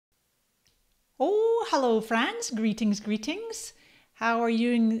Oh, hello, friends. Greetings, greetings. How are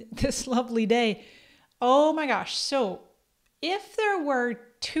you in this lovely day? Oh my gosh. So, if there were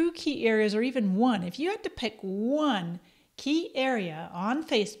two key areas, or even one, if you had to pick one key area on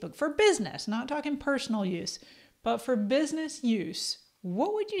Facebook for business, not talking personal use, but for business use,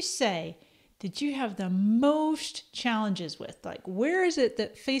 what would you say that you have the most challenges with? Like, where is it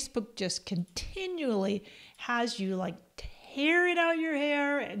that Facebook just continually has you like tearing out your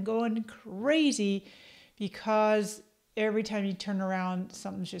hair and going crazy because every time you turn around,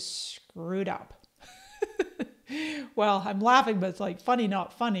 something's just screwed up? Well, I'm laughing, but it's like funny,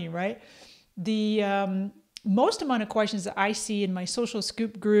 not funny, right? The most amount of questions that I see in my Social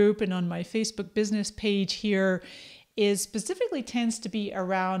Scoop group and on my Facebook business page here is specifically tends to be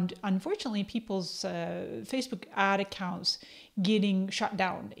around, unfortunately, people's Facebook ad accounts getting shut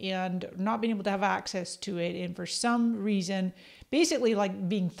down and not being able to have access to it. And for some reason, basically like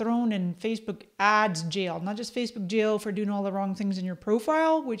being thrown in Facebook ads jail, not just Facebook jail for doing all the wrong things in your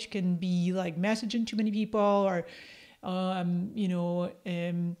profile, which can be like messaging too many people or,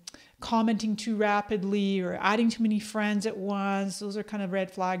 commenting too rapidly or adding too many friends at once. Those are kind of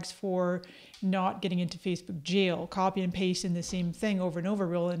red flags for not getting into Facebook jail, copy and paste in the same thing over and over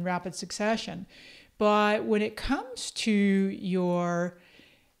real in rapid succession. But when it comes to your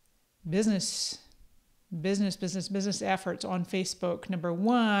business efforts on Facebook, number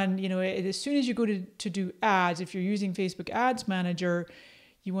one, as soon as you go to do ads, if you're using Facebook Ads Manager,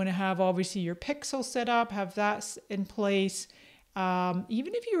 you want to have obviously your pixel set up, have that in place. Even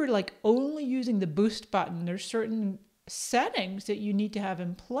if you were like only using the boost button, there's certain settings that you need to have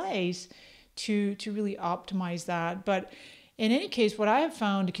in place to really optimize that. But in any case, what I have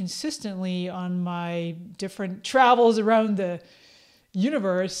found consistently on my different travels around the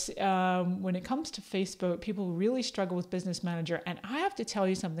universe, when it comes to Facebook, people really struggle with Business Manager. And I have to tell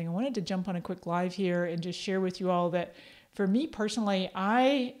you something. I wanted to jump on a quick live here and just share with you all that for me personally,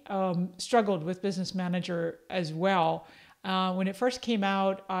 I struggled with Business Manager as well. When it first came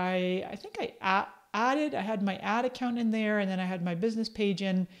out, I think I had my ad account in there, and then I had my business page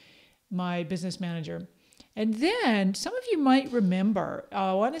in my Business Manager. And then some of you might remember,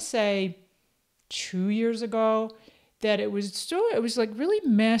 I want to say 2 years ago, that it was like really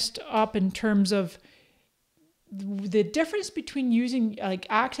messed up in terms of the difference between using like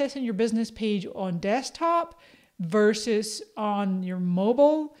accessing your business page on desktop versus on your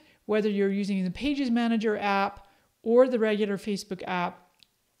mobile, whether you're using the Pages Manager app or the regular Facebook app.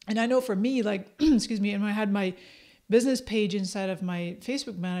 And I know for me, like, excuse me, and I had my business page inside of my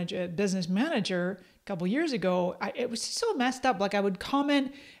Facebook Business Manager a couple years ago, it was so messed up. Like I would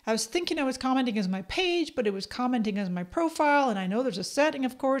comment, I was thinking I was commenting as my page, but it was commenting as my profile. And I know there's a setting,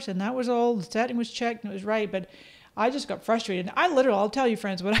 of course, and that was all, the setting was checked and it was right. But I just got frustrated. I'll tell you,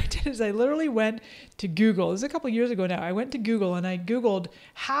 friends, what I did is I literally went to Google. This is a couple years ago now. I went to Google and I Googled,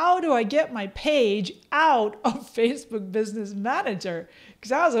 how do I get my page out of Facebook Business Manager?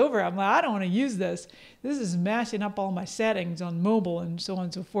 Because I was over it. I'm like, I don't want to use this. This is messing up all my settings on mobile and so on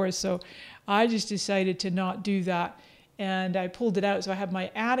and so forth. So I just decided to not do that. And I pulled it out. So I have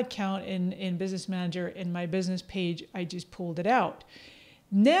my ad account in Business Manager and my business page. I just pulled it out.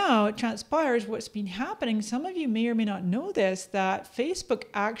 Now it transpires what's been happening. Some of you may or may not know this, that Facebook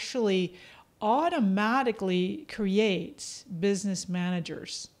actually automatically creates business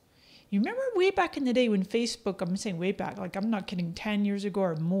managers. You remember way back in the day when Facebook, I'm saying way back, like I'm not kidding, 10 years ago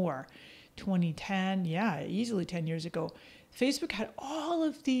or more, 2010, yeah, easily 10 years ago. Facebook had all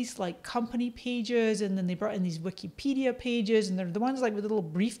of these like company pages, and then they brought in these Wikipedia pages, and they're the ones like with a little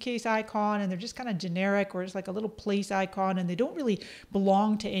briefcase icon, and they're just kind of generic, or it's like a little place icon, and they don't really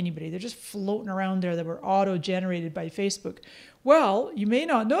belong to anybody. They're just floating around there that were auto-generated by Facebook. Well, you may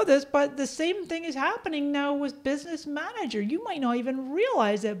not know this, but the same thing is happening now with Business Manager. You might not even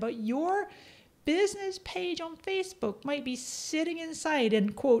realize it, but your business page on Facebook might be sitting inside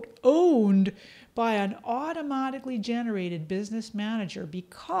and, quote, owned by an automatically generated Business Manager,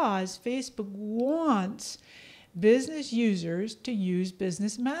 because Facebook wants business users to use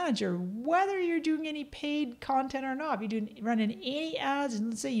Business Manager, whether you're doing any paid content or not. If you're running any ads,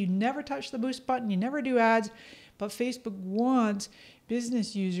 and let's say you never touch the boost button, you never do ads, but Facebook wants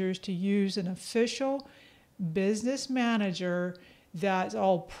business users to use an official Business Manager that's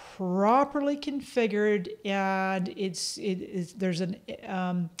all properly configured, and there's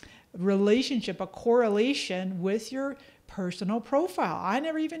an relationship, a correlation with your personal profile. I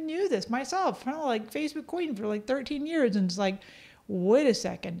never even knew this myself. Kind of like Facebook Queen for like 13 years, and it's like, wait a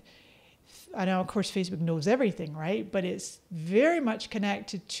second. I know, of course, Facebook knows everything, right? But it's very much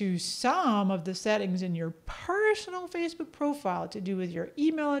connected to some of the settings in your personal Facebook profile to do with your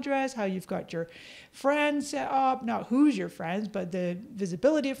email address, how you've got your friends set up, not who's your friends, but the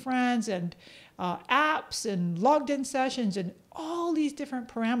visibility of friends and apps and logged in sessions and all these different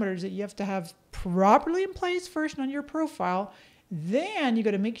parameters that you have to have properly in place first on your profile. Then you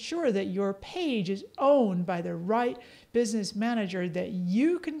got to make sure that your page is owned by the right business manager that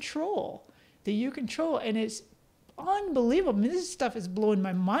you control. And it's unbelievable. I mean, this stuff is blowing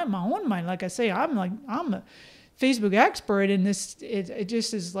my own mind. Like I say, I'm a Facebook expert in this. It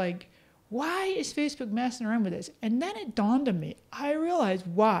just is like, why is Facebook messing around with this? And then it dawned on me. I realized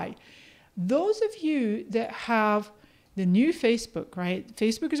why. Those of you that have the new Facebook, right?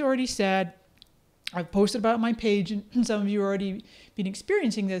 Facebook has already said, I've posted about my page, and some of you already been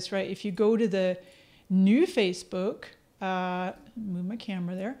experiencing this, right? If you go to the new Facebook, move my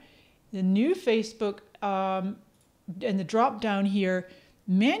camera there, the new Facebook, and the drop down here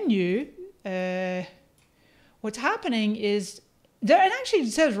menu, what's happening is that, and actually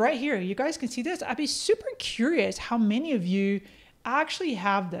it says right here, you guys can see this. I'd be super curious how many of you actually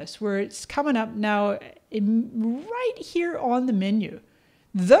have this, where it's coming up now right here on the menu.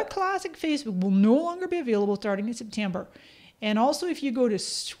 The classic Facebook will no longer be available starting in September. And also, if you go to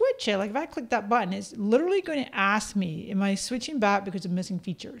switch it, like if I click that button, it's literally going to ask me, am I switching back because of missing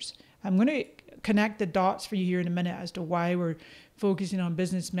features? I'm going to connect the dots for you here in a minute as to why we're focusing on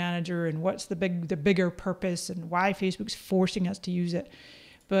Business Manager and what's the bigger purpose and why Facebook's forcing us to use it.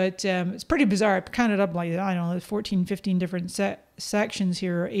 But it's pretty bizarre. I counted up like, I don't know, 14, 15 different sections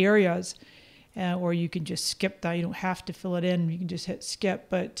here, or areas. Or you can just skip that. You don't have to fill it in. You can just hit skip.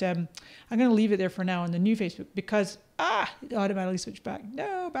 But I'm going to leave it there for now on the new Facebook because, it automatically switched back.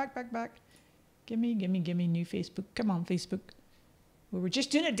 No, back. Give me new Facebook. Come on, Facebook. We were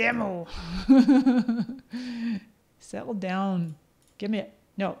just doing a demo. Settle down. Give me it.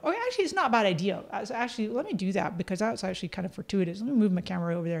 No. Oh, actually, it's not a bad idea. Actually, let me do that because that's actually kind of fortuitous. Let me move my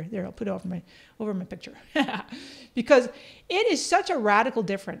camera over there. There, I'll put it over my picture. Because it is such a radical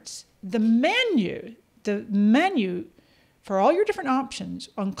difference. The menu for all your different options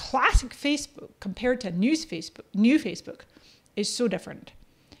on classic Facebook compared to new Facebook is so different.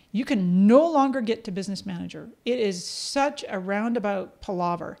 You can no longer get to Business Manager. It is such a roundabout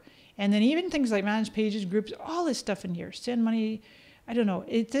palaver. And then even things like manage pages, groups, all this stuff in here, send money, I don't know.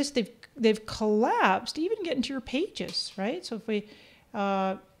 It's just they've collapsed even getting to your pages, right? So if we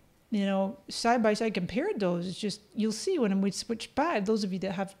side by side compared those, it's just, you'll see when we switch back, those of you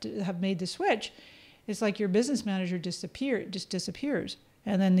that have made the switch, it's like your Business Manager just disappears.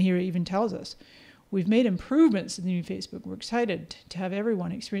 And then here it even tells us, we've made improvements in the new Facebook. We're excited to have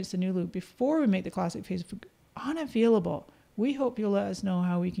everyone experience the new look before we make the classic Facebook unavailable. We hope you'll let us know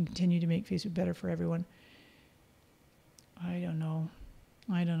how we can continue to make Facebook better for everyone. I don't know.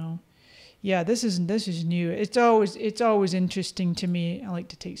 Yeah, this is new. It's always interesting to me. I like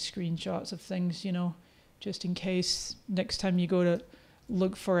to take screenshots of things, just in case next time you go to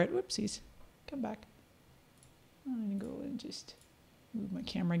look for it. Whoopsies. Come back. I'm gonna go and just move my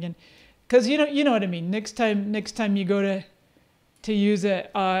camera again. Because you know what I mean. Next time you go to use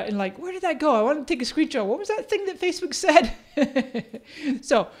it, and like, where did that go? I want to take a screenshot. What was that thing that Facebook said?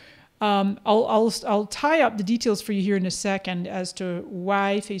 So I'll tie up the details for you here in a second as to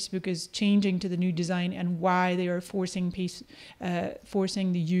why Facebook is changing to the new design and why they are forcing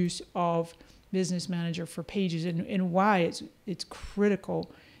the use of Business Manager for pages and why it's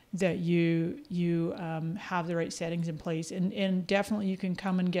critical that you have the right settings in place. And definitely you can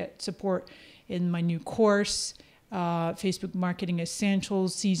come and get support in my new course, Facebook Marketing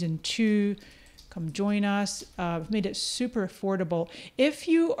Essentials Season 2. Come join us. I've made it super affordable. If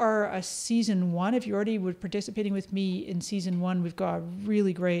you are a Season 1, if you already were participating with me in Season 1, we've got a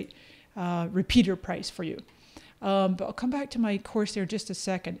really great repeater price for you. But I'll come back to my course there in just a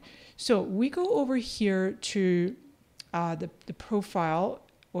second. So we go over here to the profile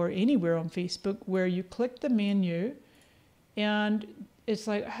or anywhere on Facebook where you click the menu and it's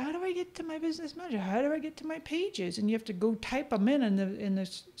like, how do I get to my Business Manager? How do I get to my pages? And you have to go type them in the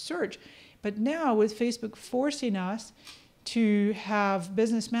search. But now with Facebook forcing us to have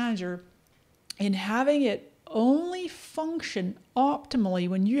Business Manager and having it only function optimally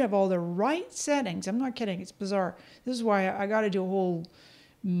when you have all the right settings. I'm not kidding. It's bizarre. This is why I got to do a whole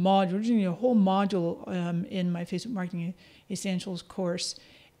module. We're doing a whole module in my Facebook Marketing Essentials course.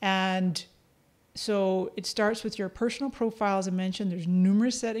 And so it starts with your personal profile, as I mentioned. There's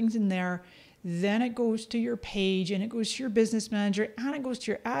numerous settings in there then it goes to your page, and it goes to your business manager, and it goes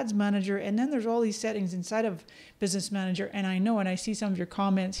to your ads manager. And then there's all these settings inside of business manager. And I know, and I see some of your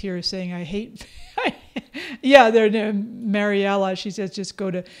comments here saying, I hate, yeah, they're Mariella. She says, just go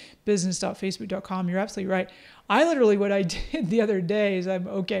to business.facebook.com. You're absolutely right. I literally, what I did the other day is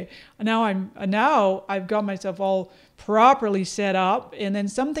now I've got myself all properly set up. And then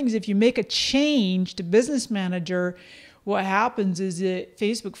some things, if you make a change to business manager, what happens is that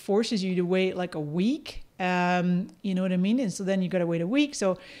Facebook forces you to wait like a week. You know what I mean? And so then you got to wait a week.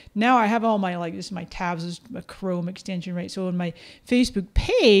 So now I have all my, like, this is my tabs, this is a Chrome extension, right? So on my Facebook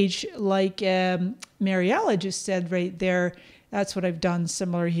page, like Mariella just said right there, that's what I've done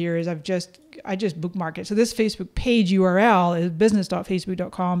similar here is I just bookmark it. So this Facebook page URL is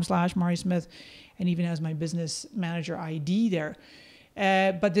business.facebook.com/Mari Smith, and even has my business manager ID there.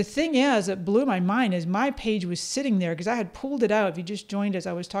 But the thing is, it blew my mind is my page was sitting there because I had pulled it out. If you just joined us,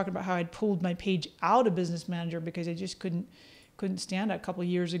 I was talking about how I'd pulled my page out of Business Manager because I just couldn't stand it a couple of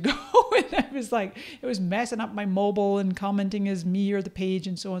years ago. And I was like, it was messing up my mobile and commenting as me or the page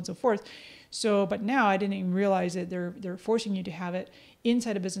and so on and so forth. So, but now I didn't even realize that they're forcing you to have it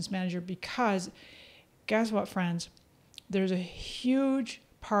inside a Business Manager because guess what, friends? There's a huge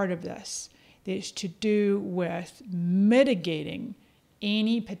part of this that is to do with mitigating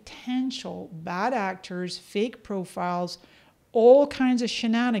any potential bad actors, fake profiles, all kinds of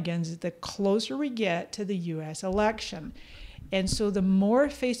shenanigans the closer we get to the US election. And so the more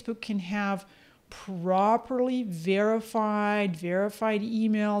Facebook can have properly verified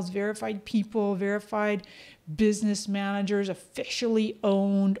emails, verified people, verified business managers, officially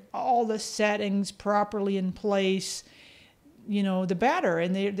owned, all the settings properly in place, you know, the better.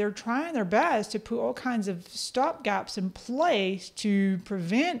 And they're trying their best to put all kinds of stopgaps in place to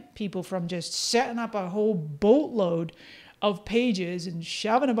prevent people from just setting up a whole boatload of pages and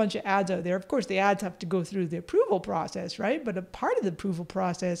shoving a bunch of ads out there. Of course, the ads have to go through the approval process, right? But a part of the approval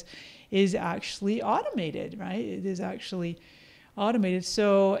process is actually automated, right? It is actually automated.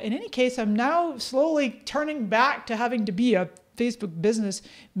 So in any case, I'm now slowly turning back to having to be a Facebook business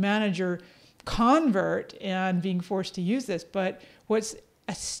manager convert and being forced to use this. But what's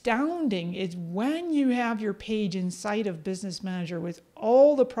astounding is when you have your page inside of Business Manager with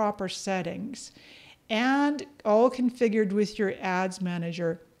all the proper settings and all configured with your ads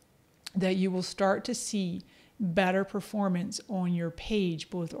manager, that you will start to see better performance on your page,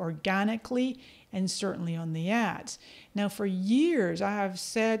 both organically and certainly on the ads. Now, for years, I have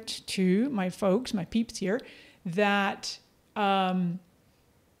said to my folks, my peeps here, that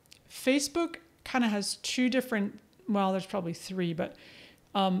Facebook kind of has two different, well, there's probably three, but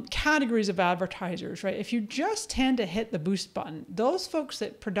categories of advertisers, right? If you just tend to hit the boost button, those folks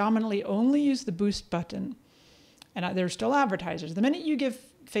that predominantly only use the boost button, and they're still advertisers. The minute you give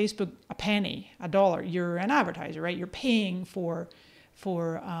Facebook a penny, $1, you're an advertiser, right? You're paying for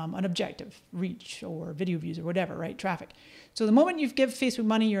an objective, reach or video views or whatever, right? Traffic. So the moment you give Facebook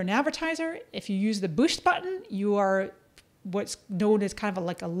money, you're an advertiser. If you use the boost button, you are what's known as kind of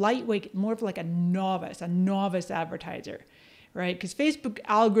like a lightweight, more of like a novice advertiser, right? Because Facebook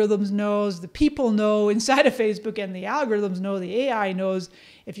algorithms knows, the people know inside of Facebook, and the algorithms know, the AI knows,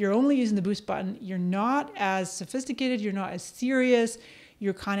 if you're only using the boost button, you're not as sophisticated, you're not as serious,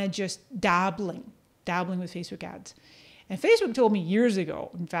 you're kind of just dabbling with Facebook ads. And Facebook told me years ago,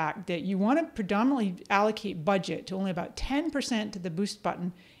 in fact, that you want to predominantly allocate budget to only about 10% to the boost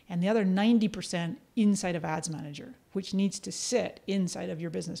button and the other 90% inside of Ads Manager, which needs to sit inside of your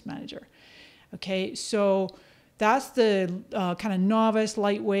Business Manager. Okay, so that's the kind of novice,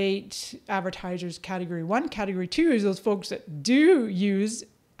 lightweight advertisers category 1. Category 2 is those folks that do use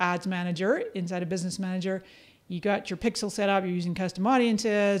Ads Manager inside of Business Manager. You got your pixel set up, you're using custom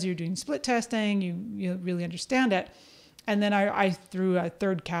audiences, you're doing split testing, you really understand it. And then I threw a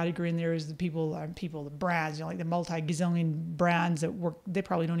third category in there is the people, the brands, like the multi-gazillion brands that work, they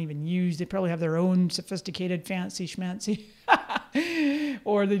probably don't even use, they probably have their own sophisticated fancy schmancy,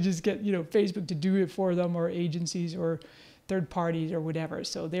 or they just get, Facebook to do it for them, or agencies or third parties or whatever.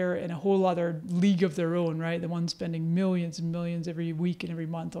 So they're in a whole other league of their own, right? The ones spending millions and millions every week and every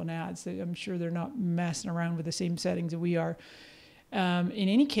month on ads. I'm sure they're not messing around with the same settings that we are. In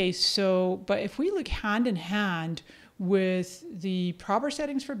any case, but if we look hand in hand with the proper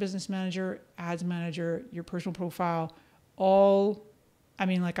settings for Business Manager, Ads Manager, your personal profile,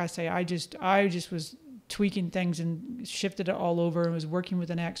 like I say, I just was tweaking things and shifted it all over and was working with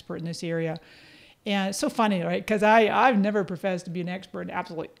an expert in this area. And it's so funny, right? Because I've never professed to be an expert in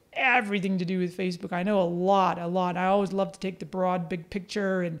absolutely everything to do with Facebook. I know a lot. I always love to take the broad, big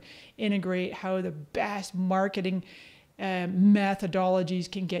picture and integrate how the best marketing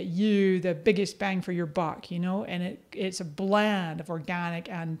methodologies can get you the biggest bang for your buck, and it's a blend of organic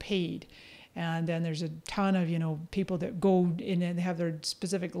and paid. And then there's a ton of, people that go in and have their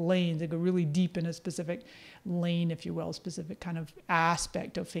specific lanes. They go really deep in a specific lane, if you will, specific kind of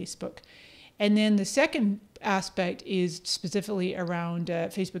aspect of Facebook. And then the second aspect is specifically around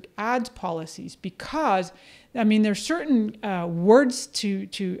Facebook ads policies, because there's certain words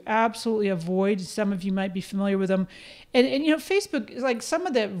to absolutely avoid. Some of you might be familiar with them. And Facebook, like some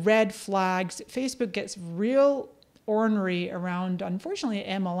of the red flags, Facebook gets real ornery around, unfortunately,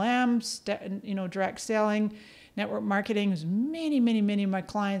 MLMs, direct selling, network marketing. Many of my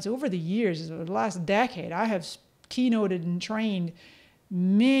clients over the years, over the last decade, I have keynoted and trained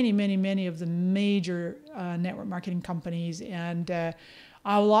many of the major network marketing companies, and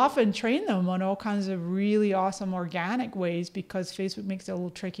I'll often train them on all kinds of really awesome organic ways, because Facebook makes it a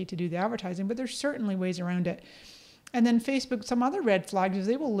little tricky to do the advertising, but there's certainly ways around it. And then Facebook, some other red flags is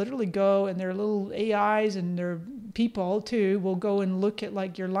they will literally go, and their little AIs and their people too will go and look at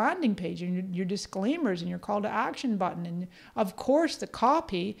like your landing page and your disclaimers and your call to action button, and of course the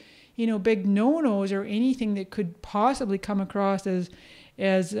copy, big no-nos or anything that could possibly come across as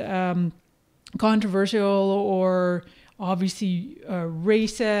controversial or obviously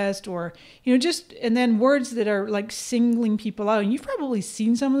racist, or and then words that are like singling people out. And you've probably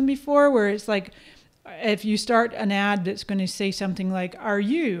seen some of them before, where it's like, if you start an ad that's going to say something like, are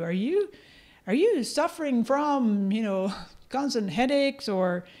you suffering from constant headaches,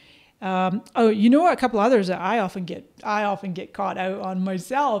 or a couple others that I often get caught out on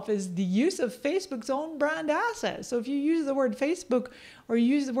myself is the use of Facebook's own brand assets. So if you use the word Facebook or you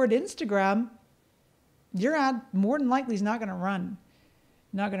use the word Instagram, your ad more than likely is not going to run.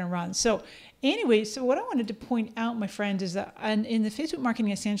 So anyway, so what I wanted to point out, my friends, is that in the Facebook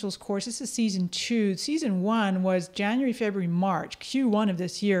Marketing Essentials course, this is season 2. Season 1 was January, February, March, Q1 of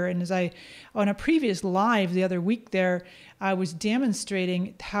this year. And on a previous live the other week there, I was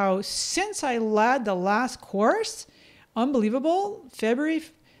demonstrating how since I led the last course, unbelievable, February,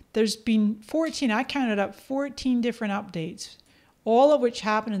 there's been 14, I counted up 14 different updates, all of which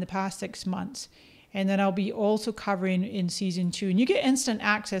happened in the past 6 months. And then I'll be also covering in season 2. And you get instant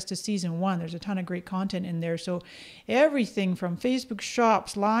access to season 1. There's a ton of great content in there. So everything from Facebook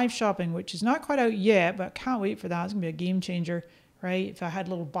Shops, live shopping, which is not quite out yet, but I can't wait for that. It's going to be a game changer, right? If I had a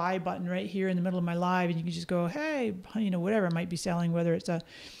little buy button right here in the middle of my live, and you can just go, hey, whatever I might be selling, whether it's a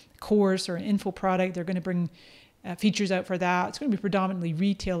course or an info product, they're going to bring features out for that. It's going to be predominantly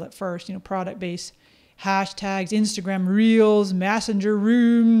retail at first, product-based. Hashtags, Instagram Reels, Messenger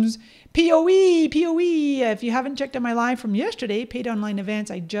Rooms, POE. If you haven't checked out my live from yesterday, Paid Online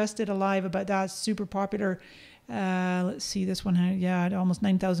Events, I just did a live about that. Super popular. Let's see, this one had, almost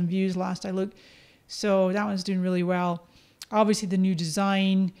 9,000 views last I looked. So that one's doing really well. Obviously, the new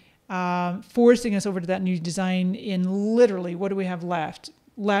design, forcing us over to that new design in literally, what do we have left?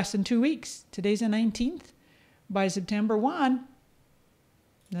 Less than 2 weeks. Today's the 19th. By September 1,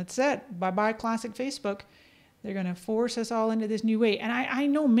 that's it. Bye-bye classic Facebook. They're going to force us all into this new way. And I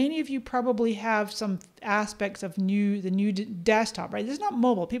know many of you probably have some aspects of the new desktop, right? This is not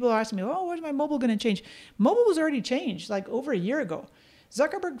mobile. People are asking me, where's my mobile going to change? Mobile was already changed like over a year ago.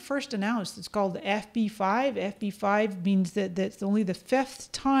 Zuckerberg first announced it's called the FB5. FB5 means that that's only the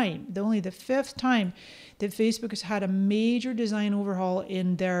fifth time that Facebook has had a major design overhaul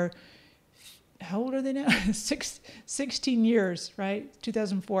in their, how old are they now? 16 years, right?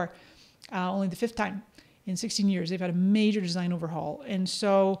 2004. Only the fifth time in 16 years they've had a major design overhaul. And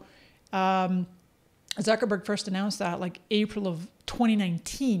so Zuckerberg first announced that like April of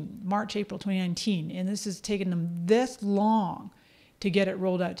 2019, March, April 2019. And this has taken them this long to get it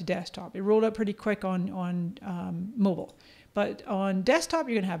rolled out to desktop. It rolled out pretty quick on mobile. But on desktop,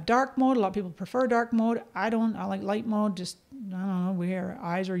 you're going to have dark mode. A lot of people prefer dark mode. I like light mode. Just, I don't know, our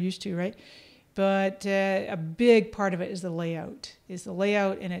eyes are used to, right? But a big part of it is the layout.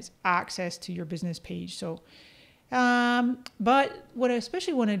 And its access to your business page. So, but what I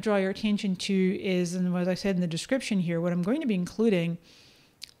especially want to draw your attention to is, and as I said in the description here, what I'm going to be including,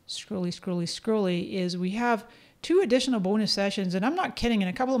 scrolly, is we have 2 additional bonus sessions. And I'm not kidding. In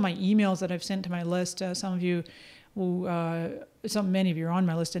a couple of my emails that I've sent to my list, some of you, many of you are on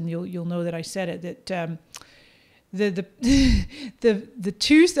my list, and you'll know that I said it, that the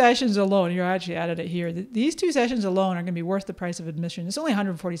 2 sessions alone, you're actually added it here. These 2 sessions alone are going to be worth the price of admission. It's only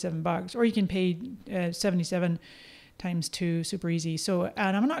 $147, or you can pay 77 times 2, super easy. So,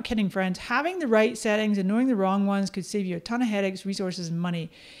 and I'm not kidding, friends. Having the right settings and knowing the wrong ones could save you a ton of headaches, resources, and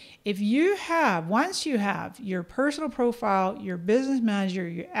money. Once you have your personal profile, your business manager,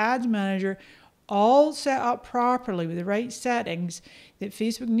 your ads manager, all set up properly with the right settings that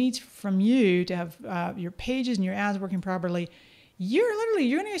Facebook needs from you to have your pages and your ads working properly, you're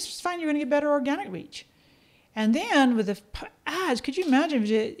going to find you're going to get better organic reach. And then with the ads, could you imagine,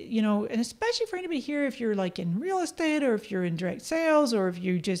 and especially for anybody here, if you're like in real estate or if you're in direct sales or if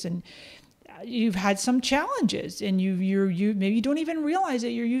you've had some challenges and you maybe you don't even realize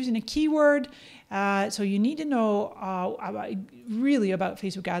that you're using a keyword. So you need to know about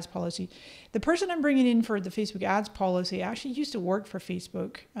Facebook ads policy. The person I'm bringing in for the Facebook ads policy actually used to work for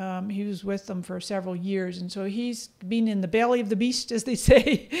Facebook. He was with them for several years. And so he's been in the belly of the beast, as they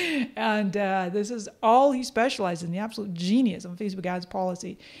say. And this is all he specializes in, the absolute genius on Facebook ads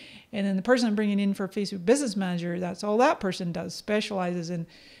policy. And then the person I'm bringing in for Facebook Business Manager, that's all that person does, specializes in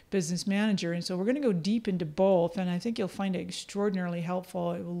Business Manager. And so we're going to go deep into both. And I think you'll find it extraordinarily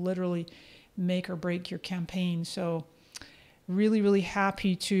helpful. It will literally make or break your campaign. So really, really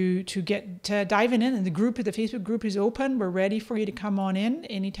happy to get to diving in. And the Facebook group is open. We're ready for you to come on in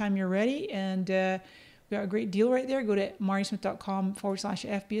anytime you're ready. And we got a great deal right there. Go to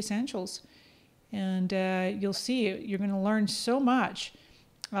mariasmith.com/FB Essentials. And you'll see you're going to learn so much.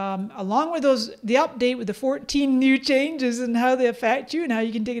 Along with the update with the 14 new changes and how they affect you and how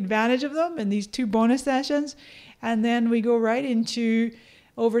you can take advantage of them in these 2 bonus sessions. And then we go right into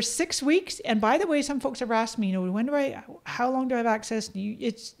over 6 weeks. And by the way, some folks have asked me, how long do I have access?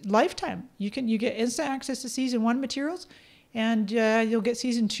 It's lifetime. You get instant access to season 1 materials, and you'll get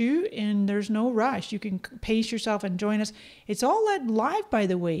season 2, and there's no rush. You can pace yourself and join us. It's all live, by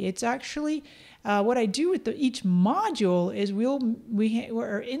the way. It's actually what I do with each module is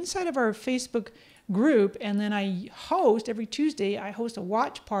we're inside of our Facebook group, and then I host every Tuesday. I host a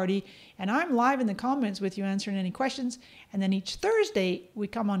watch party, and I'm live in the comments with you answering any questions. And then each Thursday we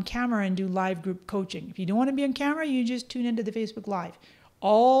come on camera and do live group coaching. If you don't want to be on camera, you just tune into the Facebook Live.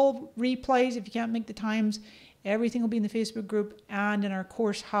 All replays, if you can't make the times, everything will be in the Facebook group and in our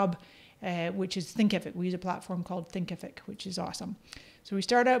course hub, which is Thinkific. We use a platform called Thinkific, which is awesome. So we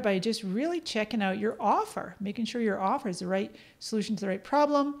start out by just really checking out your offer, making sure your offer is the right solution to the right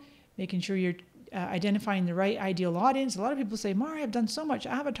problem, making sure you're identifying the right ideal audience. A lot of people say, Mari, I've done so much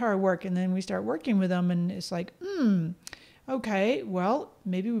avatar work, and then we start working with them and it's like, okay, well,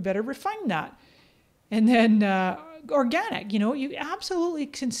 maybe we better refine that. And then organic, you absolutely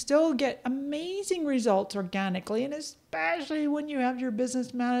can still get amazing results organically, and especially when you have your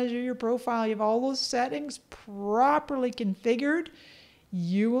business manager, your profile, you have all those settings properly configured,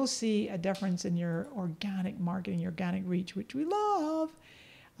 you will see a difference in your organic marketing, your organic reach, which we love.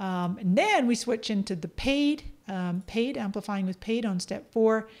 And then we switch into the paid, amplifying with paid on step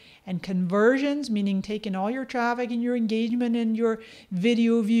 4, and conversions, meaning taking all your traffic and your engagement and your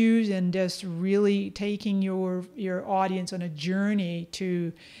video views and just really taking your audience on a journey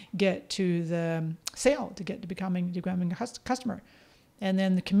to get to the sale, to becoming a customer. And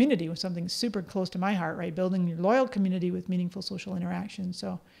then the community was something super close to my heart, right? Building your loyal community with meaningful social interaction.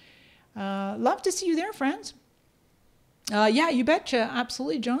 So love to see you there, friends. Yeah, you betcha.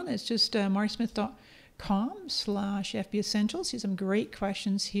 Absolutely, John. It's just mariasmith.com/FB Essentials. See some great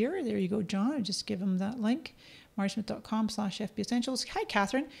questions here. There you go, John. I just give them that link. mariasmith.com/FB Essentials. Hi,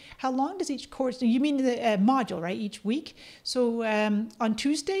 Catherine. How long does each course, you mean the module, right? Each week. So on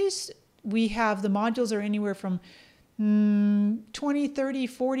Tuesdays, we have the modules are anywhere from 20, 30,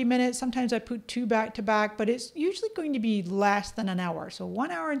 40 minutes. Sometimes I put 2 back to back, but it's usually going to be less than an hour. So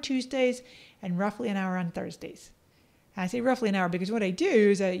 1 hour on Tuesdays and roughly an hour on Thursdays. I say roughly an hour because what I do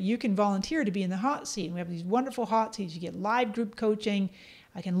is you can volunteer to be in the hot seat. And we have these wonderful hot seats. You get live group coaching.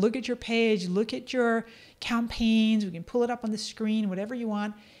 I can look at your page, look at your campaigns. We can pull it up on the screen, whatever you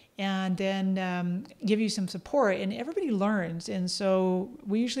want, and then give you some support. And everybody learns. And so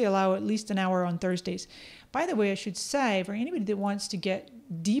we usually allow at least an hour on Thursdays. By the way, I should say, for anybody that wants to get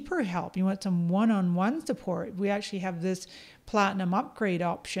deeper help, you want some one-on-one support, we actually have this platinum upgrade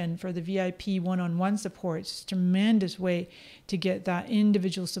option for the VIP one-on-one support. It's a tremendous way to get that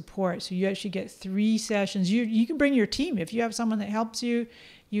individual support. So you actually get 3 sessions. You can bring your team. If you have someone that helps you,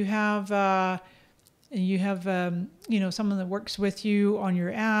 you have someone that works with you on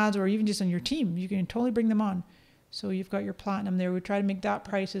your ads or even just on your team, you can totally bring them on. So you've got your platinum there. We try to make that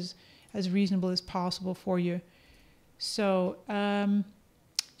price as reasonable as possible for you. So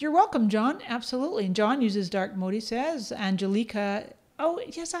you're welcome, John. Absolutely. And John uses dark mode, he says. Angelica. Oh,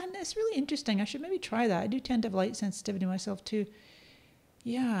 yes, that's really interesting. I should maybe try that. I do tend to have light sensitivity myself too.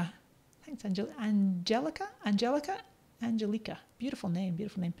 Yeah. Thanks, Angelica. Beautiful name.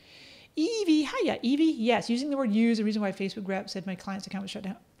 Evie. Hiya, Evie. Yes, using the word use, the reason why Facebook rep said my client's account was shut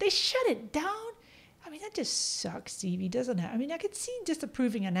down. They shut it down? mean, that just sucks, Stevie, doesn't it? I mean, I could see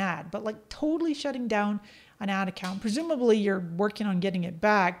disapproving an ad, but like totally shutting down an ad account. Presumably you're working on getting it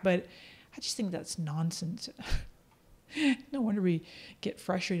back, but I just think that's nonsense. No wonder we get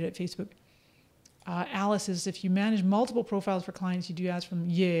frustrated at Facebook. Alice says, if you manage multiple profiles for clients, you do ads from,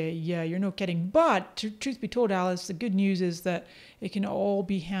 yeah, you're no kidding. But truth be told, Alice, the good news is that it can all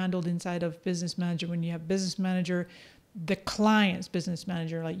be handled inside of Business Manager. When you have Business Manager, the client's Business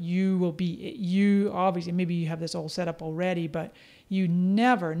Manager, like you obviously, maybe you have this all set up already, but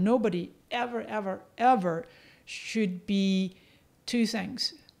nobody ever should be two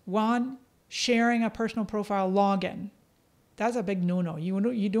things. One, sharing a personal profile login. That's a big no-no.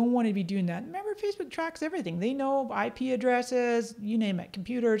 You don't want to be doing that. Remember, Facebook tracks everything. They know IP addresses, you name it,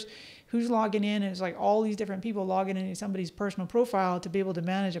 computers, who's logging in. And it's like all these different people logging into somebody's personal profile to be able to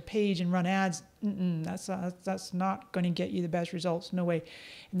manage a page and run ads. That's not going to get you the best results. No way.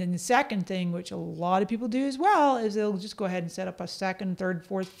 And then the second thing, which a lot of people do as well, is they'll just go ahead and set up a second, third,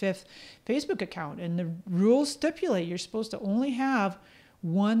 fourth, fifth Facebook account. And the rules stipulate you're supposed to only have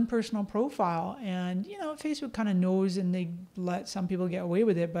one personal profile, and Facebook kind of knows, and they let some people get away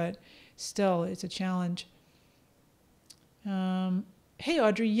with it, but still it's a challenge. Hey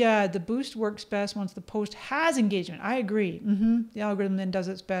Audrey, yeah, the boost works best once the post has engagement. I agree. The algorithm then does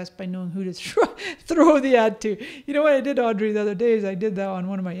its best by knowing who to throw the ad to. You know what I did, Audrey, the other day is I did that on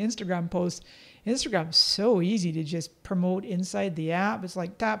one of my Instagram posts. Instagram's so easy to just promote inside the app. It's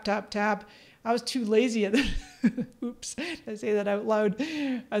like tap, tap, tap. I was too lazy at that. Oops, I say that out loud.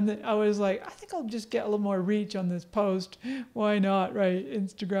 And then I was like, I think I'll just get a little more reach on this post. Why not, right?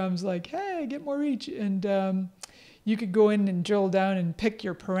 Instagram's like, hey, get more reach. And you could go in and drill down and pick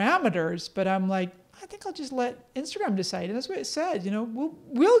your parameters. But I'm like, I think I'll just let Instagram decide. And that's what it said. We'll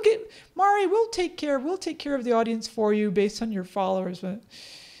take care of the audience for you based on your followers. But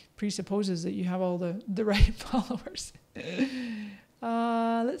presupposes that you have all the right followers.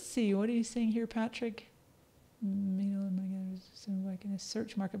 Let's see. What are you saying here, Patrick? Like in a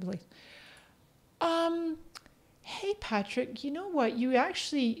search marketplace. Hey, Patrick, you know what? You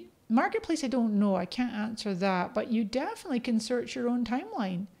actually, marketplace, I don't know. I can't answer that. But you definitely can search your own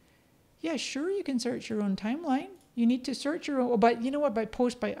timeline. Yeah, sure, you can search your own timeline. You need to search your own, but you know what? By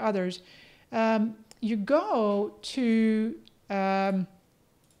post by others. You go to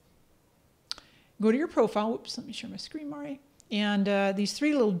your profile. Whoops, let me share my screen, Mari. And these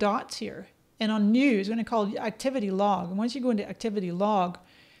three little dots here. And on new, it's going to call activity log. And once you go into activity log,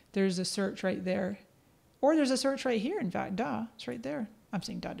 there's a search right there. Or there's a search right here, in fact. Duh, it's right there. I'm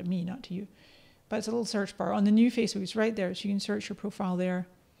saying duh to me, not to you. But it's a little search bar. On the new Facebook, it's right there. So you can search your profile there.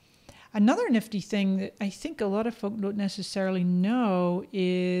 Another nifty thing that I think a lot of folk don't necessarily know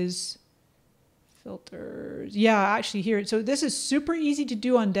is filters. Yeah, actually here. So this is super easy to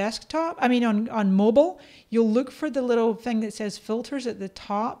do on desktop. I mean, on mobile, you'll look for the little thing that says filters at the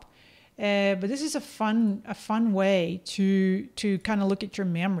top. But this is a fun way to kind of look at your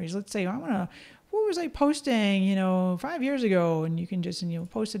memories. Let's say what was I posting, 5 years ago, and you can just,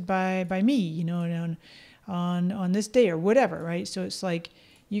 posted by me, on this day or whatever, right? So it's like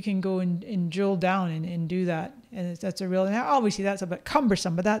you can go and drill down and do that, and that's obviously that's a bit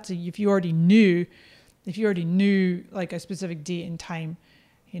cumbersome, but that's if you already knew like a specific date and time,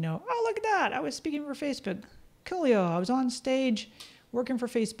 oh, look at that, I was speaking for Facebook, coolio, I was on stage working for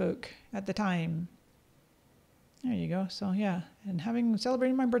Facebook at the time. There you go. So yeah, and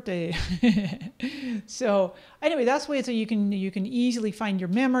celebrating my birthday. So anyway, that's the way so you can easily find your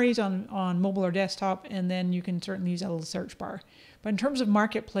memories on mobile or desktop, and then you can certainly use a little search bar. But in terms of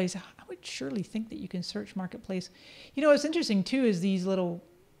marketplace, I would surely think that you can search marketplace. What's interesting too is these little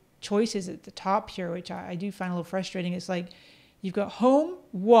choices at the top here, which I do find a little frustrating. It's like you've got home,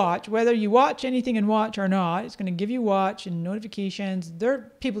 watch, whether you watch anything in watch or not, it's going to give you watch and notifications.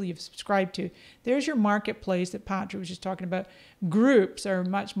 They're people you've subscribed to. There's your marketplace that Patrick was just talking about. Groups are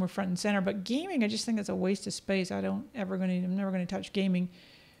much more front and center, but gaming, I just think that's a waste of space. I'm never going to touch gaming.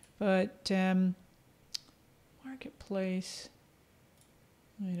 But marketplace,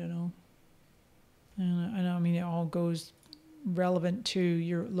 I don't know. I mean, it all goes relevant to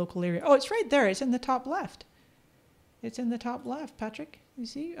your local area. Oh, it's right there. It's in the top left. It's in the top left, Patrick. You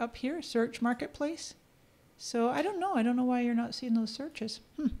see up here, search marketplace. So I don't know. I don't know why you're not seeing those searches.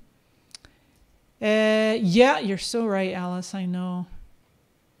 Yeah, you're so right, Alice. I know.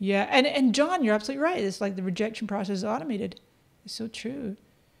 Yeah, and John, you're absolutely right. It's like the rejection process is automated. It's so true.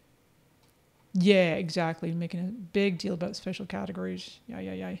 Yeah, exactly. Making a big deal about special categories.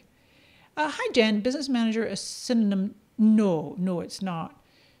 Yeah. Hi, Jen. Business Manager, a synonym? No, it's not.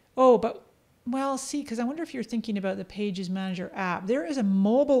 Oh, but... Well, see, because I wonder if you're thinking about the Pages Manager app. There is a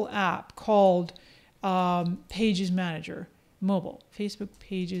mobile app called Pages Manager, mobile, Facebook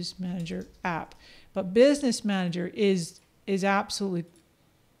Pages Manager app. But Business Manager is absolutely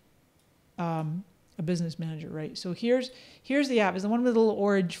a business manager, right? So here's the app. Is the one with the little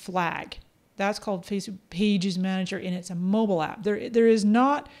orange flag. That's called Facebook Pages Manager, and it's a mobile app. There's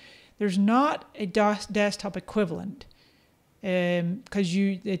not a desktop equivalent, because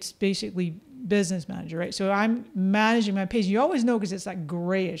it's basically Business Manager, right? So I'm managing my page. You always know because it's that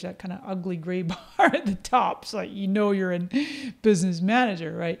grayish, that kind of ugly gray bar at the top, so you know you're in Business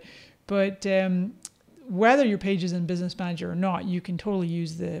Manager, right? But whether your page is in Business Manager or not, you can totally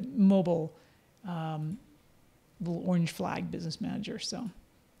use the mobile little orange flag Business Manager. So,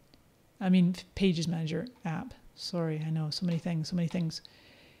 I mean, Pages Manager app. Sorry, I know, so many things.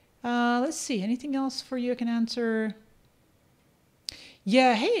 Let's see, anything else for you I can answer?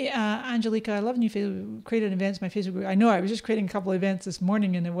 Yeah, hey, Angelica, I love new Facebook, created events in my Facebook group. I know, I was just creating a couple of events this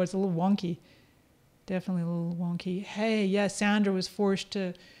morning and it was a little wonky. Definitely a little wonky. Hey, yeah, Sandra was forced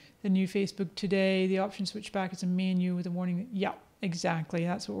to the new Facebook today. The option switched back as a menu with a warning. Yeah, exactly.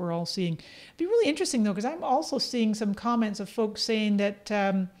 That's what we're all seeing. It'd be really interesting though, because I'm also seeing some comments of folks saying that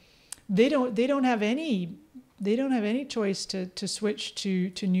they don't have any choice to switch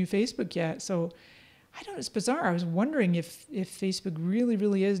to new Facebook yet. So I don't know, it's bizarre. I was wondering if Facebook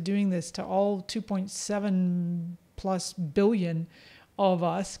really is doing this to all 2.7 plus billion of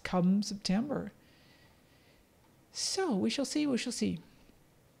us come September. So we shall see.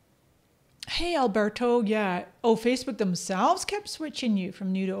 Hey, Alberto. Yeah. Oh, Facebook themselves kept switching you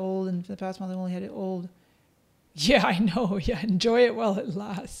from new to old, and for the past month they only had it old. Yeah, I know. Yeah, enjoy it while it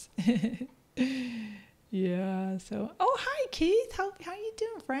lasts. Yeah. So, oh, hi, Keith. How you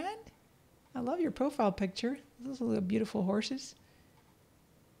doing, friend? I love your profile picture. Those are little beautiful horses.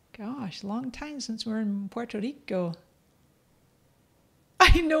 Gosh, long time since we were in Puerto Rico.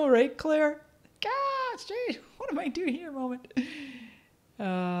 I know, right, Claire? Gosh, geez, what am I doing here? Moment.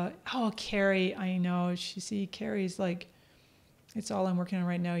 Oh, Carrie, I know. Carrie's like, it's all I'm working on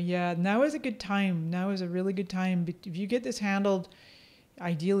right now. Yeah, now is a good time. Now is a really good time. If you get this handled,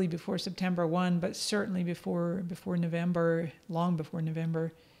 ideally before September 1, but certainly before November, long before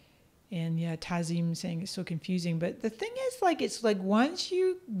November. And yeah, Tazim saying it's so confusing. But the thing is, it's like once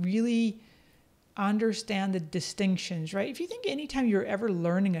you really understand the distinctions, right? If you think anytime you're ever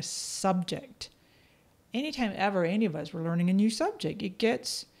learning a subject, anytime ever any of us were learning a new subject, it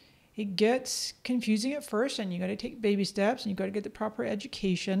gets confusing at first, and you got to take baby steps, and you got to get the proper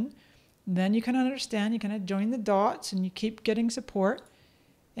education. And then you kind of understand, you kind of join the dots, and you keep getting support.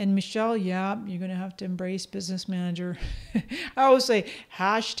 And Michelle, yeah, you're going to have to embrace Business Manager. I always say,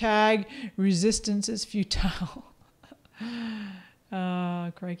 hashtag resistance is futile.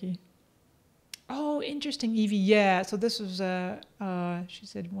 Crikey. Oh, interesting, Evie. Yeah, so this was, she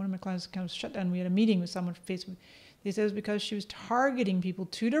said, one of my clients kind of shut down. We had a meeting with someone from Facebook. They said it was because she was targeting people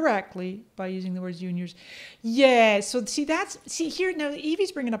too directly by using the words you and yours. Yeah, so see here, now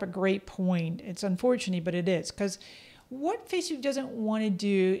Evie's bringing up a great point. It's unfortunate, but it is, because what Facebook doesn't want to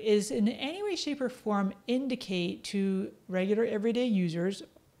do is in any way, shape, or form indicate to regular everyday users,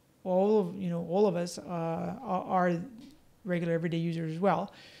 all of us are regular everyday users as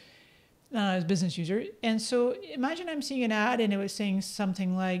well, as business user. And so imagine I'm seeing an ad and it was saying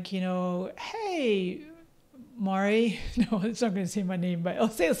something like, hey, Mari, no, it's not going to say my name, but I'll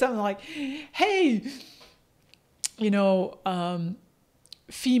say something like, hey,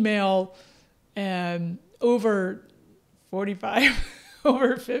 female, over 45,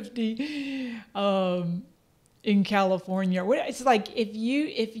 over 50, in California. It's like if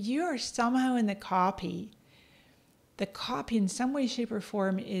you are somehow in the copy in some way, shape, or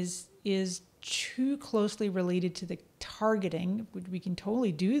form is too closely related to the targeting, which we can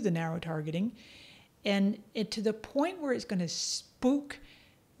totally do the narrow targeting, and to the point where it's going to spook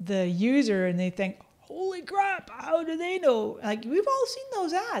the user, and they think, holy crap, how do they know? Like, we've all seen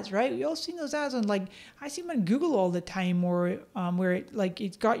those ads, right? We've all seen those ads on, I see them on Google all the time, or where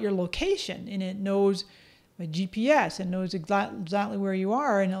it's got your location and it knows a GPS and knows exactly where you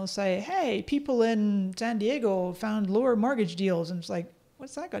are, and it'll say, hey, people in San Diego found lower mortgage deals, and it's like,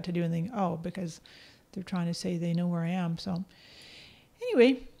 what's that got to do with anything? Oh, because they're trying to say they know where I am. So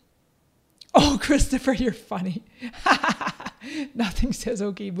anyway, oh, Christopher, you're funny. Nothing says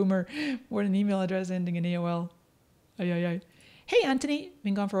okay, boomer, more than an email address ending in AOL. Ay. Hey, Anthony,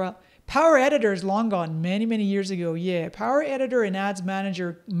 been gone for a while. Power Editor is long gone, many, many years ago. Yeah, Power Editor and Ads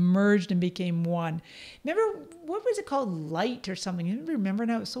Manager merged and became one. Remember, what was it called? Light or something. I remember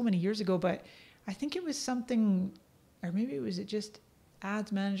now, it was so many years ago, but I think it was something, or maybe it was just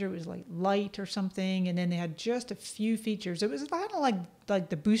Ads Manager. It was like light or something, and then they had just a few features. It was kind of like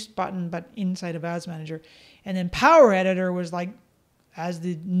the boost button, but inside of Ads Manager. And then Power Editor was like, as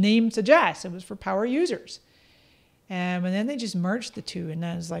the name suggests, it was for power users. And then they just merged the two, and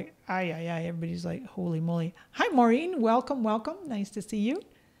then it's like, everybody's like, holy moly. Hi, Maureen. Welcome. Nice to see you.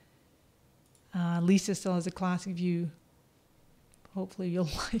 Lisa still has a classic view. Hopefully you'll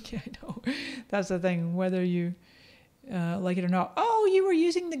like it. I know that's the thing, whether you like it or not. Oh, you were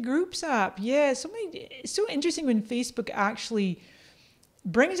using the Groups app. Yeah, it's so interesting when Facebook actually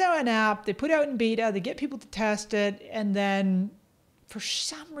brings out an app, they put out in beta, they get people to test it, and then for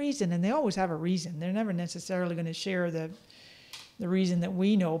some reason, and they always have a reason, they're never necessarily going to share the reason that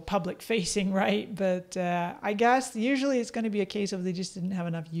we know, public facing, right? But I guess usually it's going to be a case of they just didn't have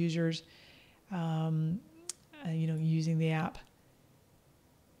enough users using the app.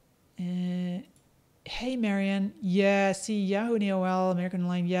 Hey, Marianne. Yeah, see, Yahoo and AOL, American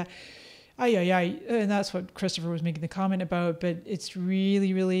Online, yeah. And that's what Christopher was making the comment about. But it's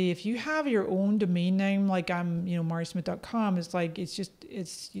really, really, if you have your own domain name, like I'm, MariSmith.com, it's like,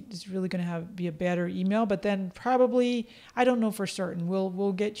 it's really going to be a better email. But then probably, I don't know for certain.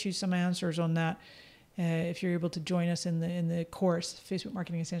 We'll get you some answers on that if you're able to join us in the course, Facebook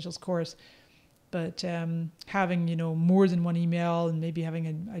Marketing Essentials course. But having, more than one email and maybe having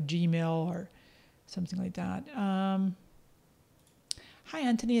a Gmail or something like that. Hi,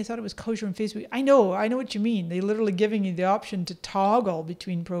 Anthony. I thought it was kosher on Facebook. I know what you mean. They're literally giving you the option to toggle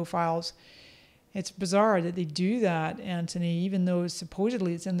between profiles. It's bizarre that they do that, Anthony, even though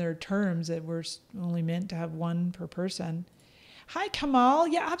supposedly it's in their terms that we're only meant to have one per person. Hi, Kamal.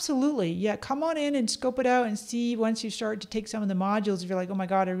 Yeah, absolutely. Yeah, come on in and scope it out and see once you start to take some of the modules. If you're like, oh my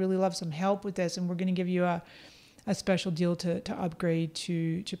God, I really love some help with this, and we're going to give you a special deal to upgrade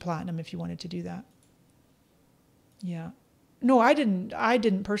to Platinum if you wanted to do that. Yeah. No, I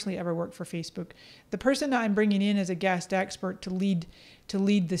didn't personally ever work for Facebook. The person that I'm bringing in as a guest expert to lead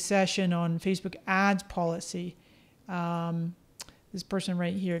the session on Facebook ads policy, this person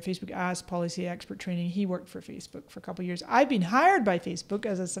right here, Facebook ads policy expert training, he worked for Facebook for a couple of years. I've been hired by Facebook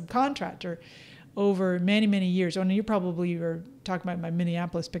as a subcontractor over many, many years. Oh, no, you probably were talking about my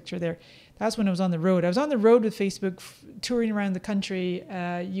Minneapolis picture there. That's when I was on the road. I was on the road with Facebook, touring around the country,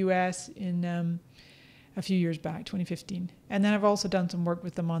 US in a few years back, 2015. And then I've also done some work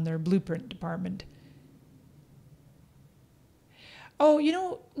with them on their Blueprint department. Oh,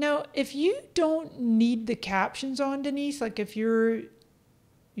 now if you don't need the captions on, Denise, like if you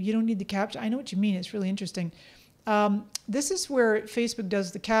don't need the caption, I know what you mean. It's really interesting. This is where Facebook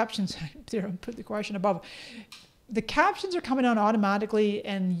does the captions. There, I'll put the question above. The captions are coming on automatically,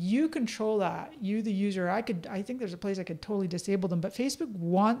 and you control that. You, the user, I think there's a place I could totally disable them, but Facebook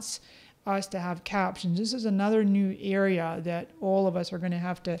wants us to have captions. This is another new area that all of us are going to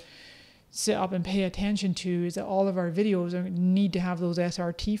have to sit up and pay attention to, is that all of our videos need to have those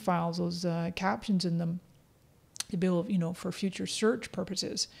SRT files, those captions in them to be able, for future search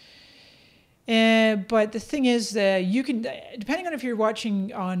purposes. But the thing is that you can, depending on if you're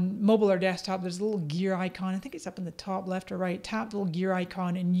watching on mobile or desktop, there's a little gear icon. I think it's up in the top left or right. Tap the little gear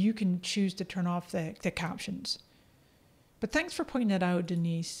icon and you can choose to turn off the captions. But thanks for pointing that out,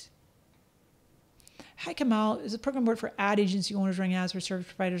 Denise. Hi, Kamal. Is a program board for ad agency owners running ads for service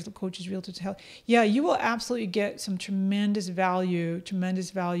providers, coaches, realtors, health? Yeah, you will absolutely get some tremendous value,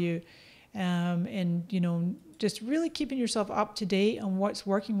 and just really keeping yourself up to date on what's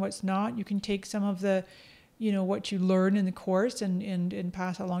working, what's not. You can take some of the, what you learn in the course and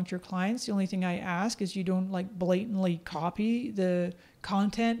pass that along to your clients. The only thing I ask is you don't blatantly copy the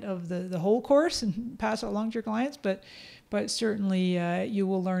content of the whole course and pass it along to your clients, but certainly you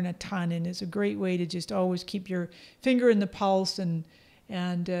will learn a ton, and it's a great way to just always keep your finger in the pulse and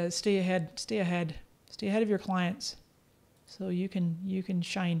stay ahead of your clients, so you can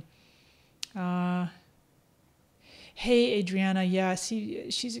shine. Hey, Adriana. Yeah, see,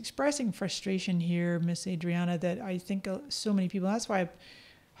 she's expressing frustration here, Miss Adriana, that I think so many people. That's why I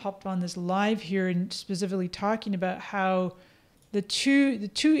hopped on this live here and specifically talking about how the two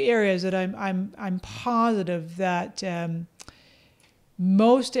areas that I'm positive that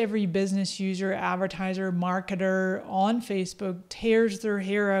most every business user, advertiser, marketer on Facebook tears their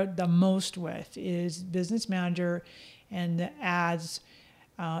hair out the most with is Business Manager and the ads,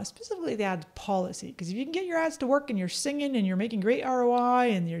 specifically the ads policy. Because if you can get your ads to work and you're singing and you're making great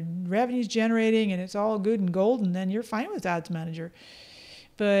ROI and your revenue's generating and it's all good and golden, then you're fine with Ads Manager.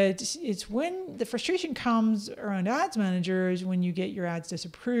 But it's when the frustration comes around ads managers, when you get your ads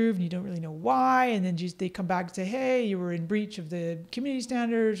disapproved and you don't really know why, and then they come back and say, hey, you were in breach of the community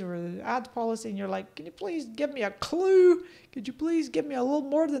standards or the ads policy, and you're like, can you please give me a clue? Could you please give me a little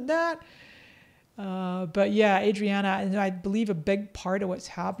more than that? But yeah, Adriana, and I believe a big part of what's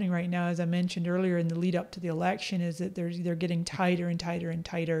happening right now, as I mentioned earlier in the lead up to the election, is that they're getting tighter and tighter and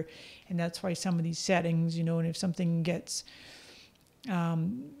tighter. And that's why some of these settings, and if something gets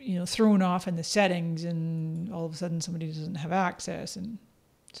thrown off in the settings and all of a sudden somebody doesn't have access. And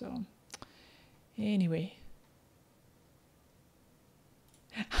so anyway.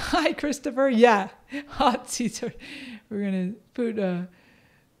 Hi, Christopher. Yeah. Hot seats. We're going to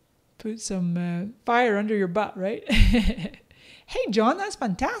put some fire under your butt, right? Hey, John, that's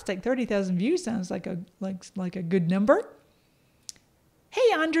fantastic. 30,000 views sounds like a good number.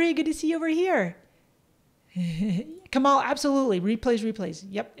 Hey, Andre, good to see you over here. Kamal, absolutely. Replays.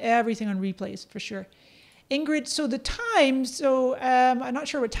 Yep, everything on replays for sure. Ingrid, so the time, I'm not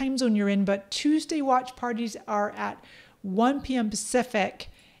sure what time zone you're in, but Tuesday watch parties are at 1 p.m. Pacific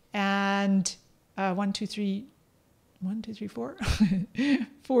and 4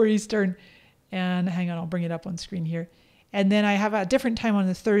 Eastern. And hang on, I'll bring it up on screen here. And then I have a different time on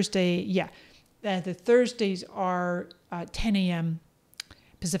the Thursday. Yeah, the Thursdays are 10 a.m.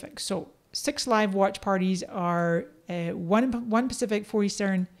 Pacific. So 6 live watch parties are 1 Pacific, 4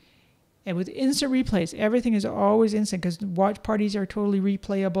 Eastern, and with instant replays. Everything is always instant because watch parties are totally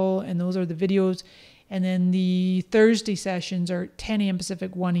replayable, and those are the videos. And then the Thursday sessions are 10 a.m.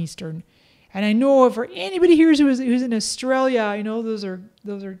 Pacific, 1 Eastern. And I know for anybody here who's in Australia, I know those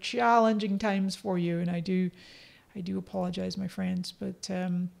are challenging times for you, and I do apologize, my friends, but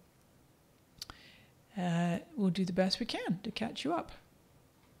we'll do the best we can to catch you up.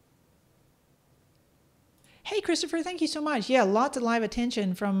 Hey, Christopher, thank you so much. Yeah, lots of live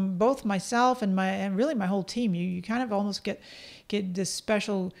attention from both myself and really my whole team. You kind of almost get this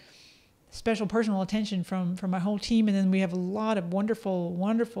special personal attention from my whole team, and then we have a lot of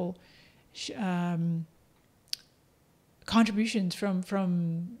wonderful contributions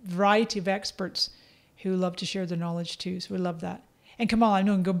from variety of experts who love to share their knowledge too. So we love that. And Kamal, I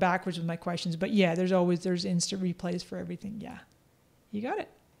know I'm going backwards with my questions, but yeah, there's instant replays for everything. Yeah, you got it.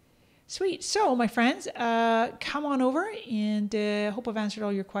 Sweet. So, my friends, come on over, and hope I've answered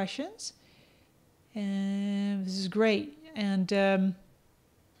all your questions. And this is great. And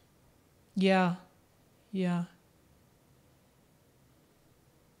yeah.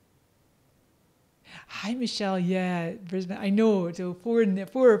 Hi, Michelle. Yeah, Brisbane. I know. So 4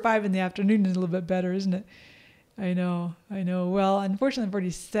 or 5 in the afternoon is a little bit better, isn't it? I know. Well, unfortunately, I've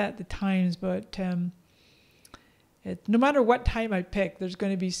already set the times, but no matter what time I pick, there's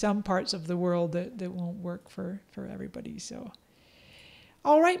going to be some parts of the world that won't work for everybody. So,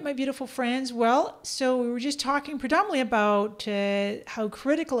 all right, my beautiful friends. Well, so we were just talking predominantly about how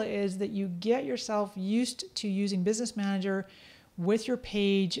critical it is that you get yourself used to using Business Manager with your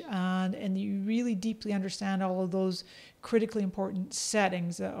page, and you really deeply understand all of those critically important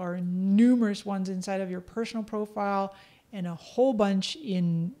settings. That are numerous ones inside of your personal profile and a whole bunch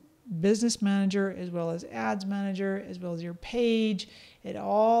in Business Manager, as well as Ads Manager, as well as your page. It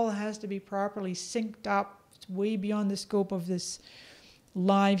all has to be properly synced up. It's way beyond the scope of this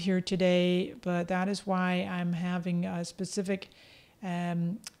live here today, but that is why I'm having a specific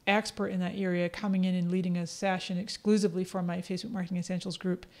expert in that area coming in and leading a session exclusively for my Facebook Marketing Essentials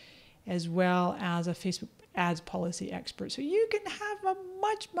group, as well as a Facebook ads policy expert. So you can have a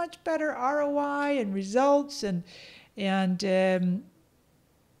much better ROI and results and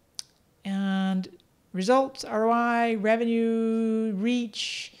results, ROI, revenue,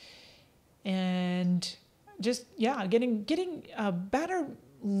 reach, and just, yeah, getting a better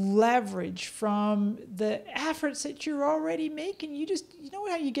leverage from the efforts that you're already making. You know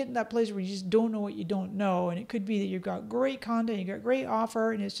how you get in that place where you just don't know what you don't know. And it could be that you've got great content, you got great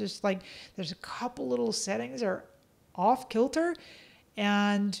offer, and it's just like there's a couple little settings that are off kilter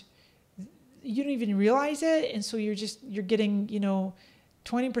and you don't even realize it. And so you're getting,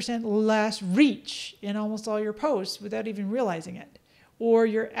 20% less reach in almost all your posts without even realizing it. Or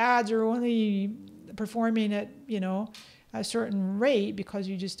your ads are only performing at, a certain rate because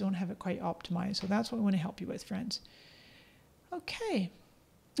you just don't have it quite optimized. So that's what we want to help you with, friends. Okay.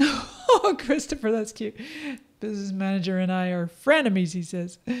 Oh, Christopher, that's cute. Business Manager and I are frenemies, he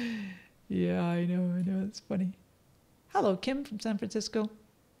says. Yeah, I know. It's funny. Hello, Kim from San Francisco.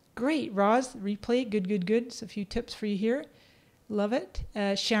 Great, Roz. Replay. Good. So a few tips for you here. Love it.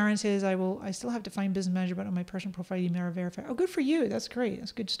 Sharon says, I still have to find Business Manager, but on my personal profile, email or verify. Oh, good for you. That's great.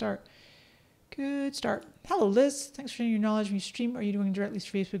 That's a good start. Good start. Hello, Liz. Thanks for sharing your knowledge. When you stream, are you doing directly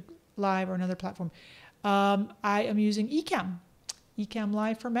to Facebook Live or another platform? I am using Ecamm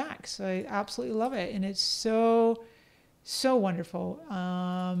Live for Mac. So I absolutely love it. And it's so wonderful.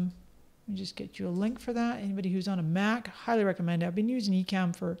 Let me just get you a link for that. Anybody who's on a Mac, highly recommend it. I've been using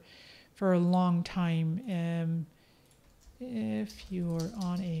Ecamm for a long time. If you're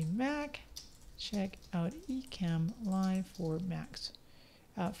on a Mac, check out Ecamm Live for Macs.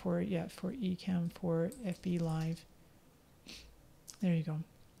 For Ecamm for FB Live. There you go.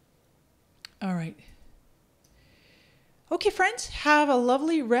 All right. Okay, friends, have a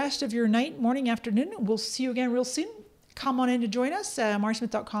lovely rest of your night, morning, afternoon. We'll see you again real soon. Come on in to join us,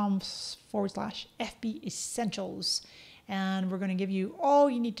 marysmith.com/FB Essentials. And we're going to give you all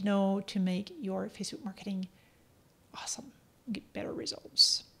you need to know to make your Facebook marketing awesome. Get better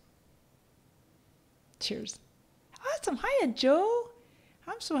results. Cheers. Awesome. Hiya, Joe.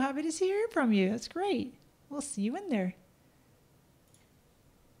 I'm so happy to hear from you. That's great. We'll see you in there.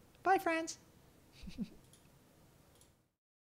 Bye, friends.